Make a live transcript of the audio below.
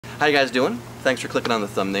How you guys doing? Thanks for clicking on the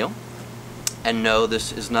thumbnail. And no,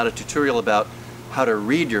 this is not a tutorial about how to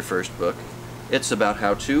read your first book. It's about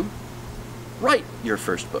how to write your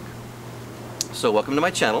first book. So welcome to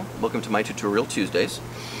my channel. Welcome to my Tutorial Tuesdays.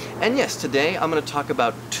 And yes, today I'm going to talk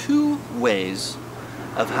about 2 ways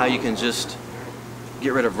of how you can just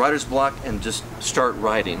get rid of writer's block and just start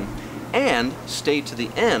writing. And stay to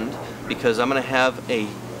the end because I'm going to have a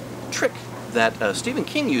trick that Stephen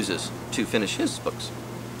King uses to finish his books.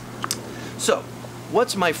 So,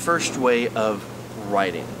 what's my first way of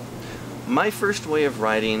writing? My first way of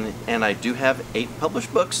writing, and I do have 8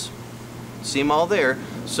 published books, see them all there,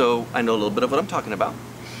 so I know a little bit of what I'm talking about.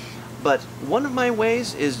 But one of my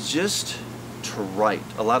ways is just to write.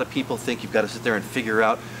 A lot of people think you've got to sit there and figure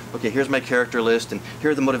out, okay, here's my character list, and here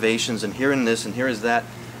are the motivations, and here is this, and here is that.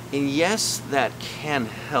 And yes, that can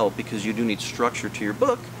help because you do need structure to your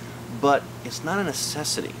book, but it's not a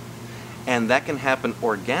necessity. And that can happen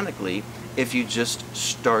organically if you just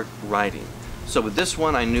start writing. So with this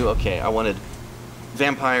one, I knew, okay, I wanted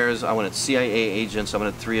vampires, I wanted CIA agents, I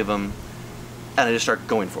wanted 3 of them, and I just started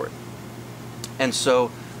going for it. And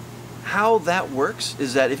so how that works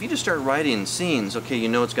is that if you just start writing scenes, okay, you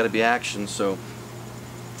know it's got to be action, so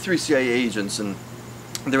 3 CIA agents, and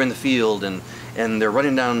they're in the field, and they're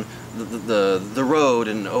running down the road,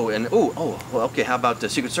 and well, okay, how about the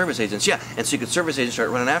Secret Service agents? Yeah, and Secret Service agents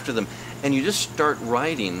start running after them, and you just start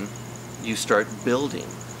writing, you start building,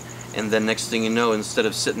 and then next thing you know, instead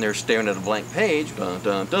of sitting there staring at a blank page, dun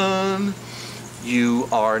dun dun, you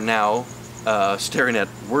are now staring at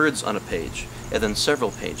words on a page, and then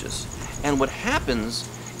several pages. And what happens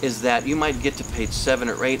is that you might get to page 7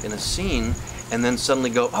 or 8 in a scene, and then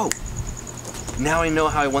suddenly go, oh, now I know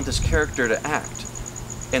how I want this character to act.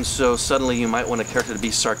 And so suddenly you might want a character to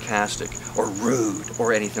be sarcastic or rude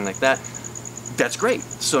or anything like that. That's great.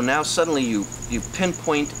 So now suddenly you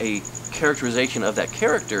pinpoint a characterization of that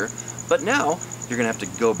character, but now you're going to have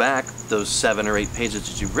to go back those 7 or 8 pages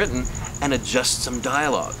that you've written and adjust some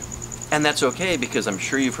dialogue. And that's okay because I'm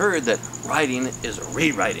sure you've heard that writing is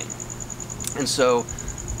rewriting. And so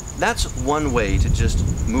that's one way to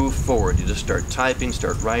just move forward. You just start typing,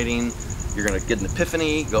 start writing. You're going to get an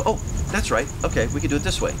epiphany, go, oh, that's right, okay, we can do it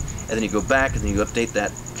this way. And then you go back and then you update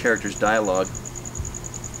that character's dialogue.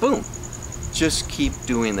 Boom. Just keep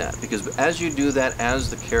doing that, because as you do that, as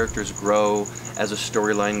the characters grow, as the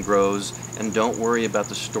storyline grows, and don't worry about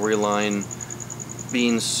the storyline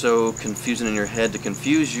being so confusing in your head to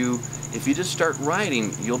confuse you, if you just start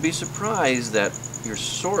writing, you'll be surprised that your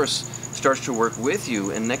source starts to work with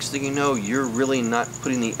you, and next thing you know, you're really not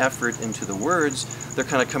putting the effort into the words. They're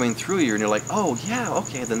kind of coming through you, and you're like, oh yeah,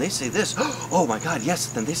 okay, then they say this, oh my god, yes,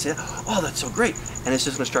 then they say, oh, that's so great, and it's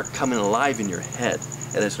just going to start coming alive in your head,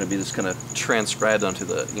 and it's going to be just kind of transcribed onto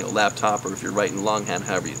the laptop, or if you're writing longhand,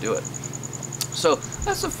 however you do it. So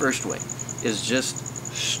that's the first way, is just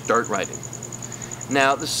start writing.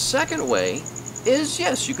 Now the second way is,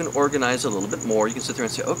 yes, you can organize a little bit more. You can sit there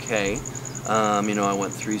and say, okay, I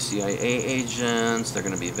want 3 CIA agents, they're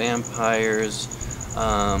going to be vampires,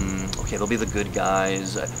 okay, they'll be the good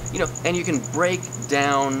guys, and you can break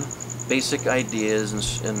down basic ideas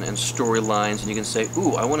and storylines, and you can say,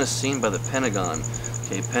 ooh, I want a scene by the Pentagon,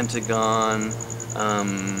 okay, Pentagon,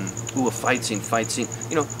 ooh, a fight scene,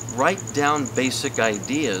 write down basic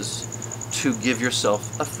ideas to give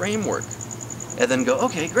yourself a framework, and then go,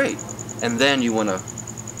 okay, great, and then you want to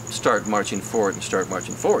start marching forward and start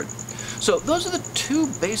marching forward. So those are the 2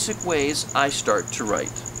 basic ways I start to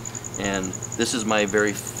write. And this is my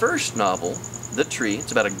very first novel, The Tree.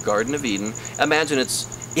 It's about a Garden of Eden. Imagine it's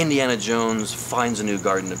Indiana Jones finds a new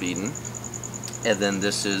Garden of Eden. And then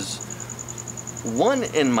this is one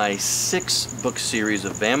in my 6-book series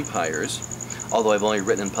of vampires, although I've only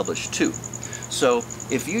written and published 2. So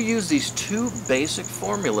if you use these 2 basic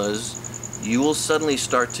formulas, you will suddenly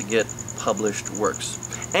start to get published works.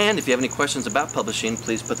 And if you have any questions about publishing,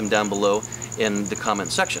 please put them down below in the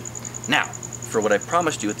comment section. Now, for what I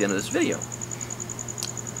promised you at the end of this video.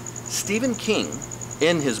 Stephen King,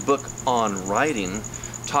 in his book on writing,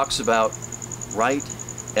 talks about write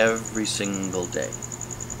every single day.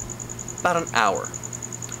 About an hour.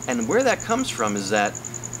 And where that comes from is that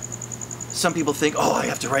some people think, oh, I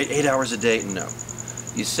have to write 8 hours a day. No.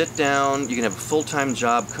 You sit down, you can have a full-time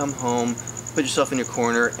job, come home, put yourself in your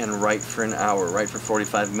corner and write for an hour, write for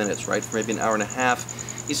 45 minutes, write for maybe an hour and a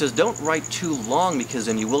half. He says don't write too long because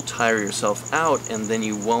then you will tire yourself out and then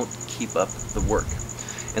you won't keep up the work.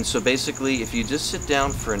 And so basically if you just sit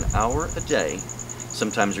down for an hour a day,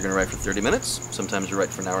 sometimes you're going to write for 30 minutes, sometimes you write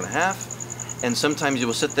for an hour and a half, and sometimes you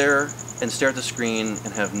will sit there and stare at the screen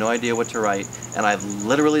and have no idea what to write. And I've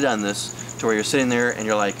literally done this to where you're sitting there and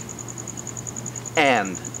you're like,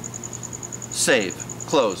 and, save,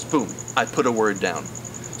 close, boom, I put a word down.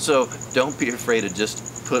 So don't be afraid to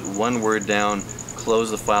just put one word down,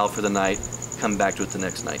 close the file for the night, come back to it the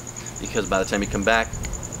next night. Because by the time you come back,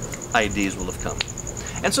 ideas will have come.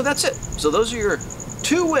 And so that's it. So those are your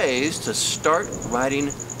 2 ways to start writing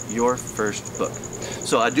your first book.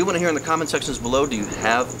 So I do want to hear in the comment sections below, do you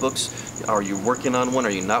have books? Are you working on one?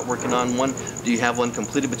 Are you not working on one? Do you have one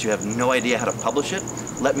completed but you have no idea how to publish it?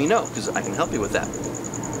 Let me know, because I can help you with that.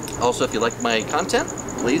 Also, if you like my content,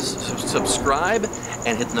 please subscribe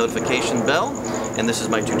and hit the notification bell. And this is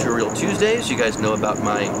my Tutorial Tuesdays. You guys know about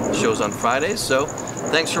my shows on Fridays. So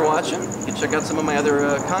thanks for watching. You can check out some of my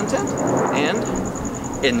other content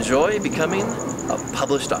and enjoy becoming a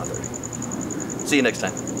published author. See you next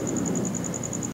time.